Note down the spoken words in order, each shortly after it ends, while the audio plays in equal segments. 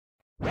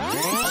All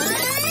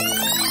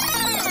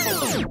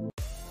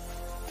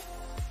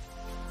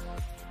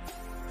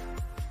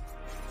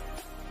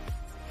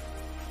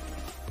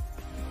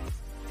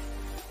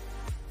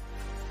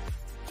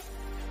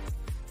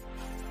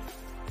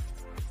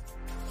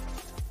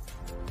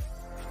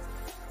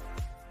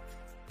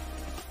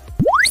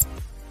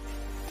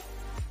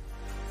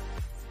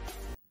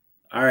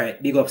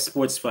right, big up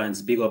sports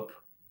fans, big up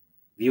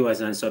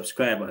viewers and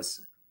subscribers.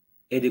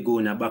 Eddie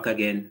Guna back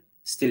again,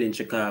 still in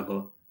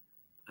Chicago,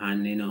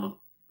 and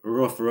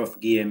rough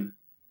game.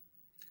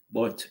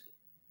 But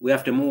we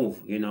have to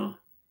move,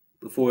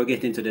 Before we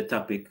get into the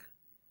topic,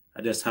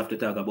 I just have to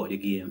talk about the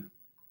game.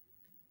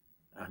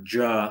 A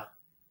draw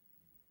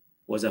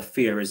was a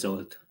fair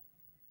result,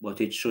 but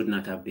it should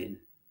not have been,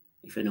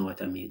 if you know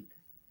what I mean.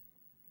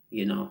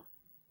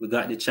 We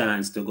got the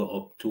chance to go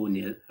up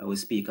 2-0. I will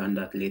speak on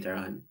that later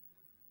on.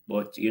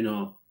 But,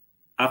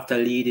 after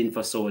leading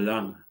for so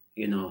long,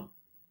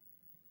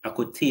 I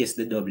could taste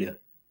the W.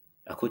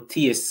 I could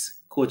taste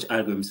Coach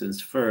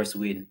Algrimson's first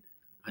win,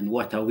 and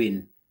what a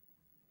win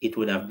it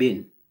would have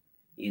been,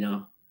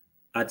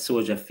 at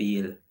Soldier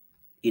Field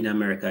in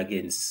America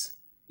against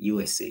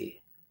USA.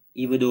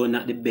 Even though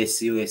not the best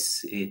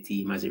USA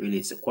team as it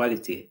relates to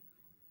quality,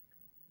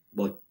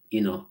 but,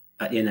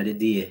 at the end of the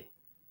day,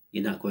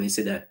 you're not going to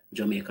say that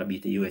Jamaica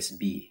beat the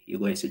USB. You're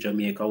going to say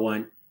Jamaica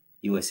 1,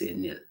 USA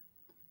 0.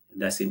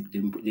 That's the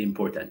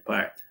important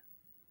part.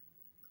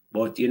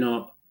 But,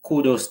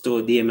 kudos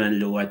to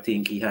Damon Lowe. I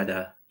think he had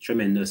a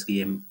tremendous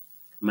game.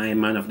 My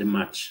man of the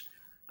match.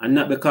 And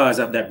not because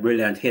of that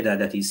brilliant header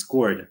that he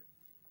scored,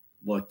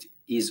 but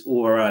his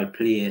overall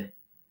play,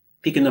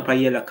 picking up a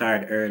yellow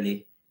card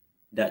early,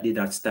 that did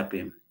not stop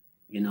him.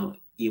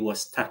 He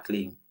was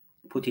tackling,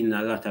 putting in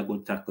a lot of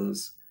good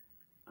tackles,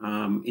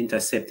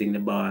 intercepting the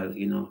ball,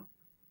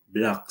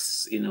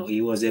 blocks,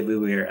 he was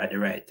everywhere at the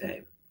right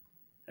time,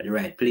 at the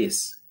right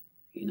place.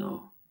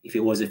 If it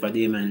wasn't for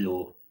Damon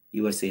Lowe,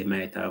 USA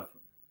might have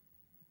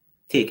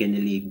taken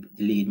the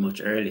lead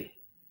much early.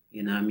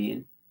 You know what I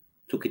mean?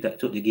 Took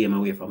the game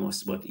away from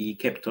us, but he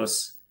kept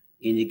us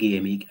in the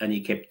game, and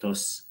he kept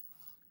us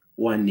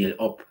 1-0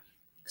 up.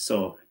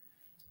 So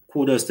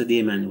kudos to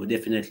Damon Lowe,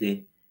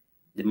 definitely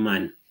the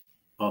man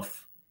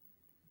of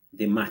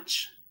the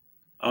match.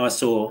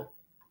 Also,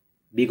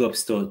 big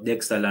ups to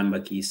Dexter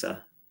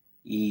Lambakisa.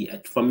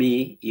 For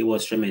me, he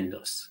was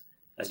tremendous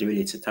as it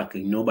relates to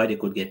tackling. Nobody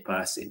could get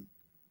past him.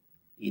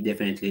 He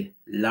definitely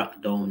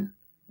locked down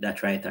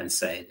that right-hand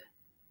side.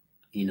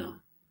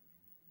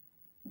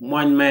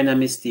 One minor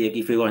mistake,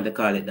 if you want to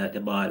call it that,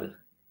 the ball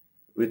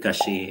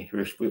ricochet,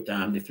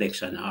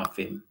 deflection off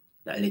him,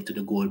 that led to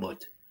the goal.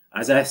 But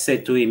as I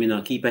said to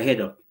him, keep a head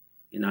up.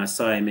 I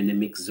saw him in the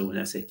mix zone.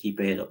 I said, keep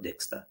a head up,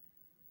 Dexter.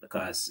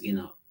 Because,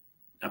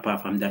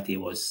 apart from that, he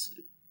was,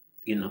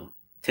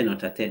 10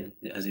 out of 10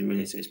 as it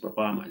relates to his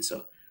performance.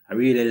 So I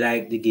really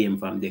like the game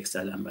from Dexter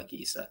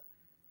Lambakisa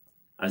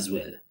as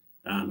well.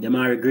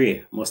 Demarai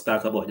Gray, must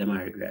talk about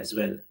Demarai Gray as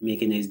well,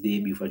 making his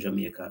debut for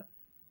Jamaica,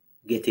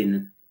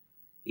 getting,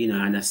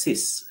 an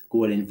assist,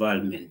 goal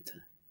involvement.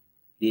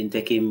 Didn't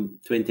take him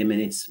 20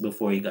 minutes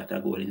before he got a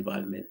goal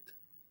involvement.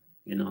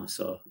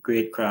 So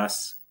great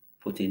cross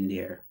put in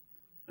there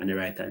on the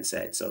right-hand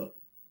side. So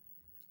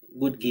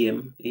good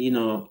game.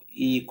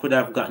 He could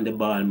have gotten the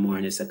ball more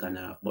in the second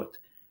half, but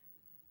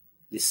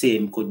the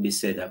same could be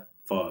said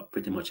for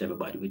pretty much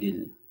everybody. We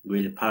didn't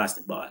really pass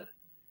the ball.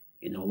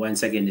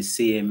 Once again, the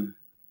same,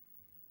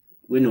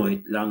 we know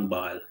it, long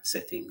ball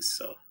settings.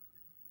 So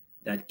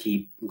that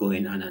keep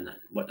going on and on.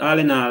 But all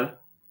in all,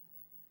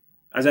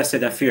 as I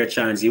said, a fair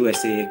chance.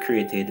 USA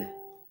created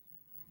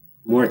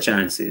more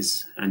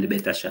chances and the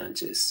better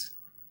chances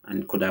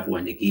and could have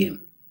won the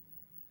game.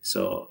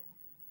 So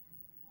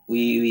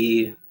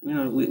we'll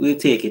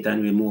take it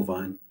and we move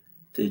on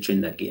to the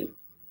Trinidad game.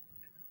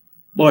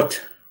 But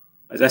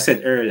as I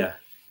said earlier,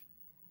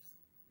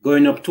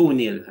 going up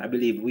 2-0, I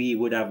believe we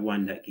would have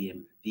won that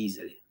game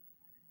easily.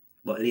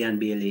 But Leon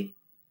Bailey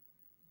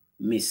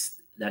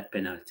missed that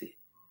penalty.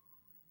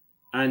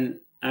 And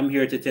I'm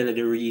here to tell you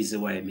the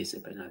reason why I missed the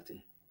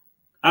penalty.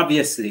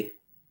 Obviously,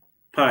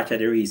 part of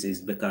the reason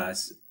is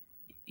because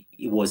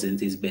it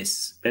wasn't his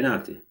best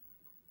penalty.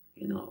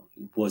 It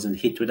wasn't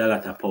hit with a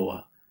lot of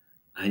power,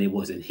 and it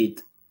wasn't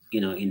hit,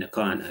 in the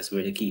corners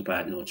where the keeper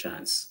had no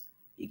chance.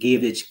 He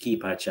gave the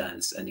keeper a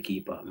chance, and the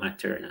keeper, Matt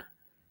Turner,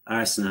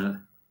 Arsenal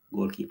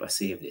goalkeeper,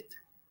 saved it.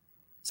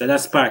 So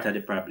that's part of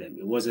the problem.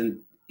 It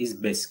wasn't his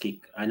best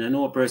kick. And I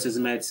know persons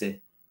might say,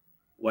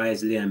 why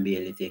is Leon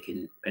Bailey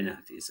taking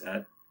penalties?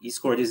 He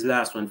scored his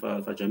last one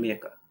for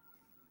Jamaica.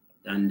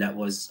 And that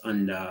was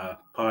under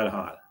Paul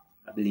Hall,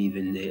 I believe,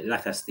 in the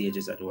latter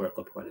stages of the World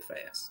Cup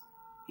qualifiers.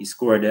 He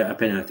scored a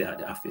penalty at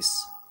the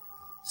office.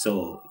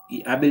 So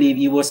I believe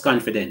he was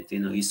confident.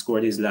 He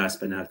scored his last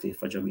penalty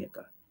for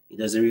Jamaica. He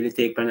doesn't really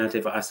take penalty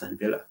for Aston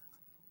Villa.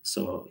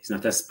 So he's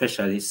not a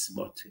specialist,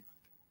 but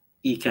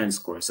he can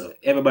score. So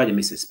everybody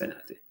misses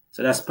penalty.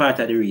 So that's part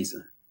of the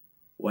reason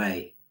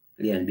why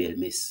Leon Bailey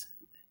missed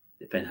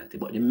the penalty.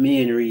 But the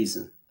main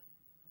reason,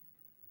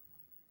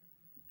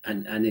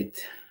 and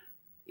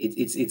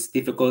it's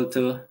difficult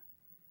to,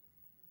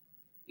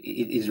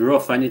 it's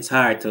rough and it's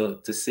hard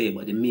to say,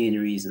 but the main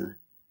reason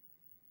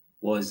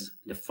was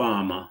the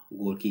former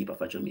goalkeeper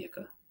for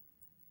Jamaica,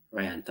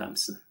 Ryan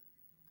Thompson.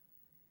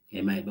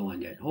 You might be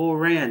wondering, how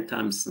Ryan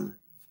Thompson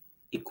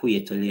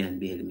equate to Leon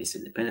Bailey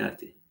missing the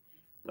penalty?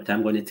 But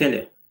I'm going to tell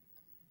you,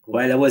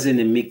 while I was in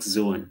the mix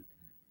zone,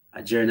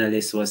 a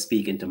journalist was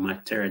speaking to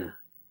Matt Turner.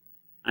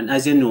 And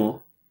as you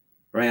know,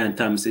 Ryan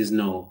Thompson is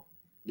now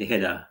the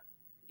header.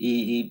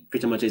 He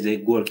pretty much is a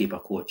goalkeeper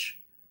coach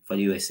for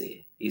the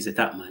USA. He's a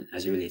top man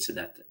as it relates to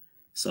that.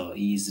 So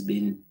he's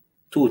been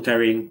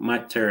tutoring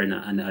Matt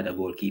Turner and the other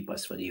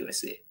goalkeepers for the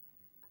USA.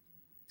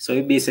 So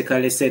he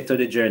basically said to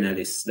the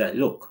journalists that,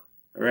 look,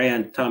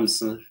 Ryan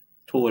Thompson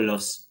told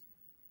us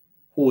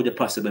who the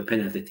possible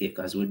penalty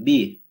takers would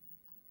be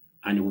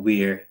and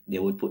where they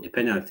would put the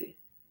penalty.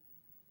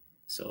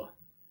 So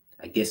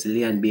I guess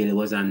Leon Bailey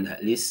was on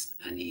that list,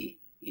 and he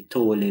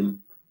told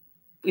him,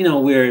 you know,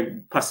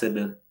 where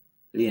possible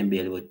Leon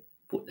Bailey would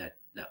put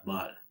that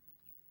ball.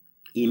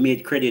 He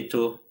made credit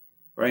to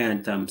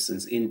Ryan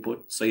Thompson's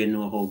input, so you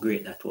know how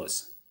great that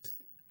was.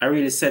 I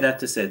really said that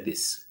to say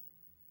this.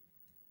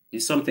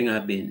 It's something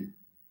I've been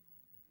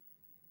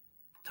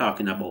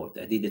talking about.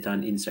 I did it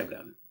on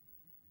Instagram.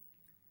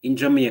 In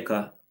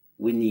Jamaica,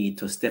 we need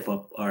to step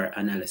up our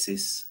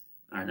analysis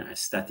and our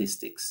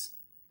statistics.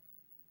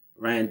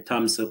 Ryan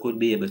Thompson could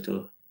be able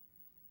to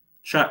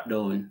track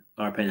down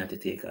our penalty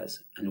takers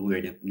and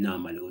where they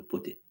normally would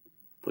put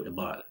the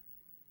ball,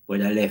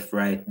 whether left,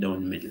 right,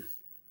 down, middle,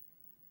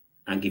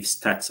 and give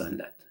stats on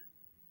that.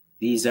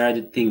 These are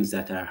the things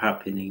that are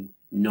happening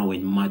now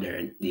in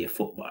modern day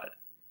football.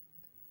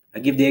 I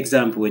give the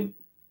example with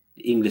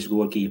the English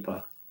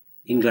goalkeeper,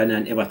 England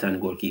and Everton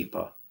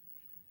goalkeeper,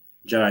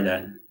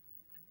 Jordan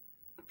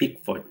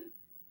Pickford.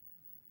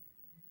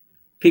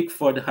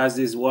 Pickford has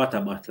his water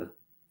bottle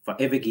for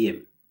every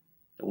game.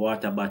 The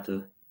water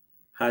bottle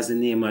has the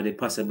name of the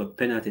possible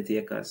penalty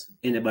takers,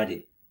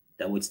 anybody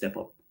that would step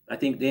up. I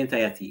think the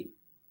entire team,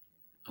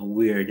 and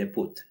where they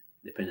put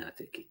the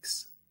penalty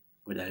kicks,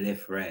 whether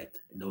left, right,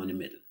 down the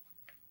middle.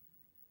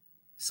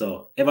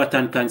 So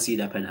Everton can see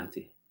the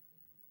penalty.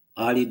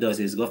 All he does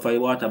is go for a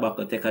water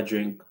bottle, take a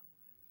drink,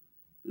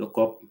 look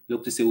up,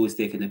 look to see who's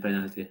taking the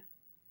penalty.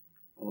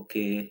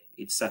 Okay,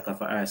 it's Saka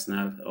for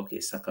Arsenal.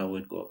 Okay, Saka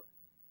would go.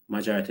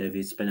 Majority of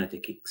his penalty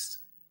kicks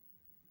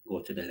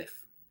go to the left.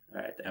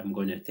 All right, I'm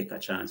going to take a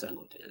chance and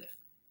go to the left.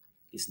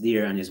 It's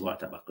there on his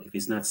water bottle. If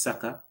it's not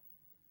Saka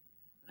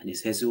and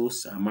it's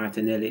Jesus or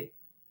Martinelli,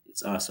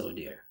 it's also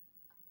there.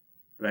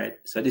 Right?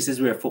 So this is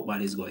where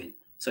football is going.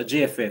 So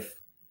JFF,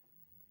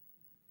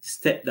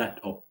 step that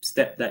up,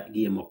 step that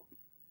game up.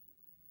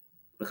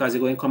 Because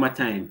there's going to come a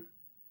time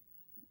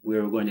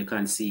where we're going to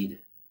concede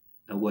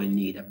and we're going to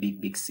need a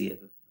big save.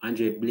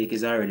 Andre Blake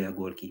is already a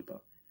goalkeeper.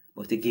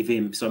 But to give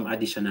him some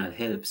additional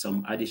help,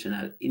 some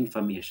additional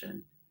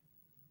information,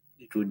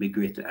 it would be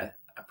greatly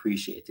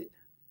appreciated.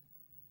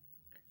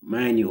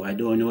 Mind you, I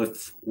don't know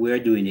if we're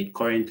doing it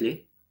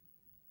currently,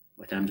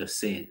 but I'm just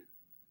saying,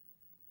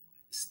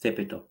 step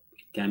it up.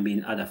 It can be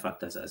in other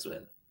factors as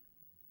well.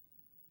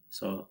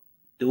 So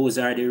those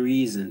are the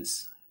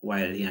reasons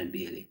why Leon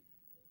Bailey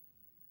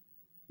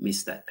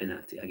missed that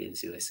penalty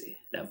against USA.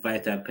 That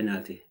vital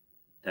penalty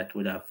that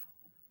would have,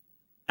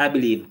 I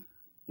believe,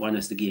 won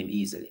us the game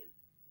easily.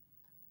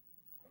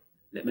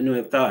 Let me know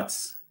your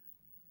thoughts.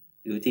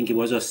 Do you think it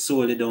was just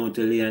solely down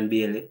to Leon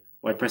Bailey?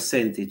 What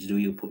percentage do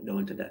you put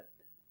down to that?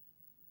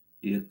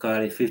 Do you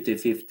call it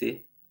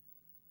 50-50?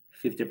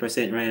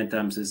 50% Ryan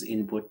Thompson's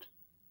input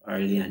or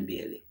Leon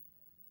Bailey?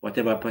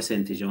 Whatever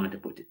percentage you want to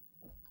put it.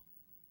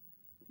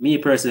 Me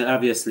personally,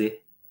 obviously,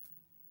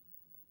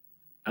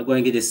 I'm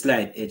going to give a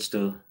slight edge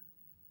to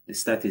the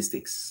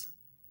statistics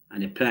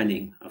and the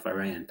planning of a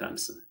Ryan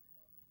Thompson.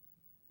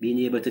 Being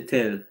able to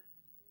tell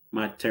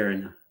Matt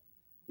Turner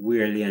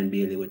where Leon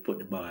Bailey would put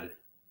the ball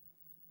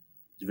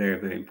is very,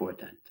 very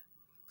important.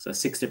 So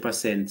 60%,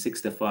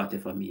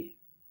 60-40 for me.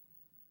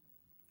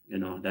 You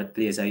know, that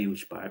plays a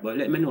huge part. But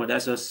let me know,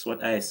 that's just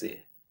what I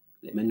say.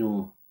 Let me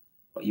know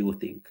what you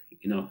think.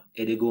 You know,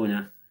 Eddie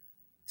Gona,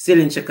 still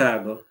in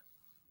Chicago.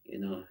 You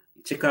know,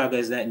 Chicago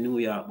is like New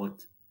York,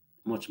 but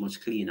much, much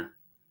cleaner.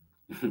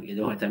 You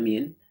know what I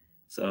mean?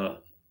 So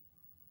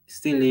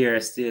still here,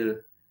 still,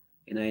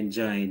 you know,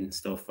 enjoying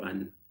stuff,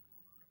 and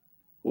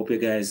hope you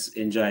guys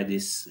enjoy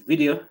this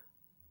video.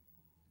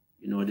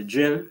 You know the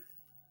drill.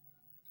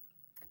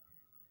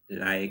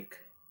 Like,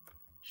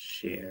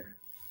 share,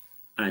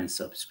 and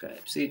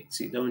subscribe. See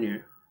down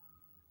here.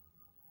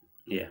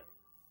 Yeah.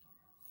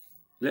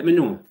 Let me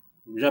know.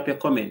 Drop your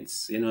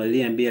comments. You know,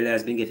 Leon Bailey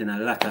has been getting a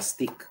lot of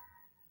stick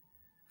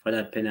for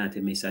that penalty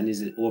miss and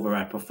his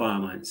overall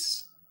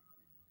performance.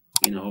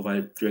 You know,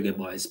 over Reggae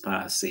Boyz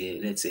past, say,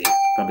 let's say,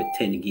 probably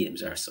 10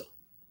 games or so.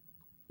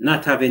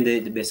 Not having the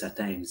best at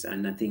times.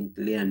 And I think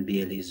Leon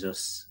Bailey is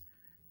just,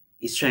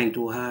 he's trying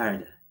too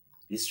hard.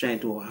 He's trying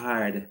too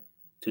hard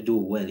to do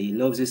well. He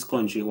loves his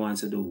country, he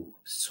wants to do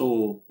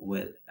so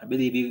well. I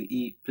believe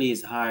he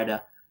plays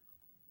harder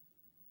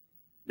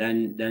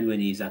than when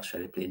he's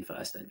actually playing for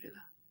Aston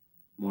Villa.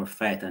 More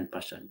fight and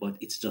passion, but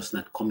it's just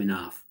not coming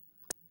off.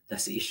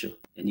 That's the issue.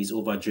 And he's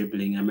over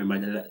dribbling. I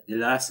remember the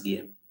last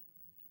game.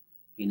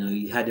 You know,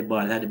 he had the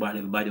ball.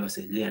 Everybody was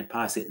saying, Leon,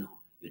 pass it now.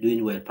 You're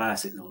doing well.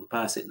 Pass it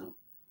now.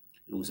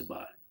 Lose the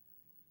ball.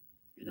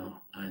 You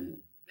know, and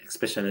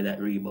especially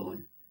that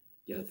rebound.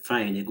 You're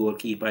fine. The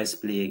goalkeeper is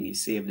playing. He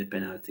saved the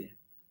penalty.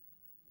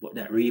 But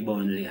that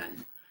rebound,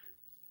 Leon,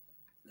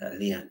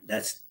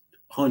 that's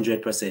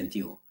 100%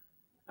 you.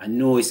 I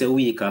know it's a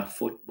weaker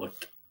foot, but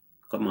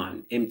come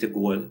on, empty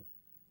goal.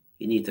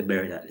 You need to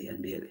bury that,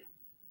 Leon Bailey.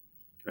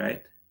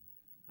 Right?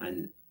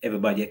 And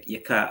everybody,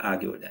 you can't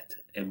argue with that.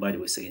 Everybody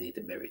will say you need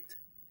to bury it.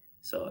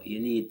 So you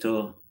need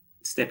to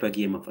step a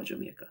game up for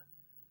Jamaica.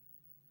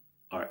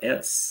 Or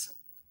else,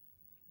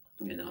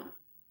 you know,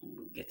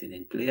 getting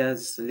in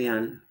players,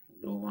 Leon,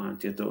 don't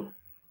want you to.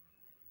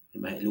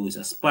 You might lose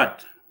a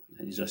spot.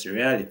 And it's just a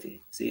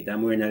reality. See,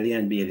 I'm wearing a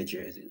Leon Bailey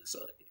jersey. So,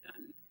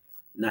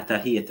 not a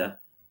hater.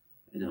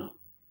 You know,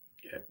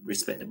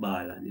 respect the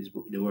ball and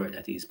the work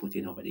that he's put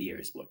in over the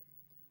years. But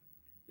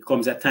it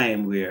comes a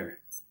time where,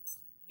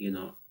 you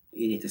know,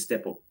 you need to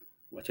step up.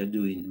 What you're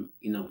doing,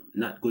 you know,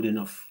 not good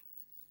enough.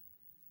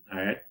 All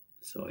right?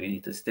 So you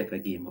need to step a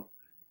game up.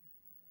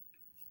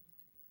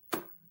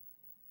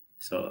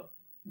 So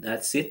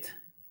that's it.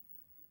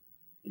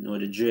 You know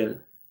the drill.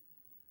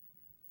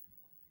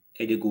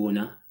 Eddie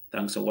Guna,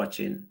 thanks for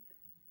watching.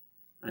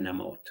 And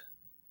I'm out.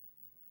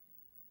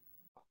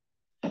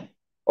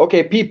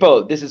 Okay,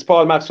 people, this is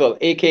Paul Maxwell,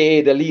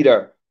 aka The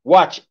Leader.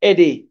 Watch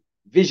Eddie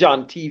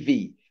Vision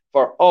TV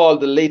for all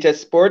the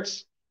latest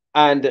sports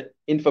and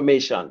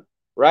information,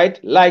 right?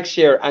 Like,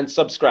 share, and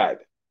subscribe.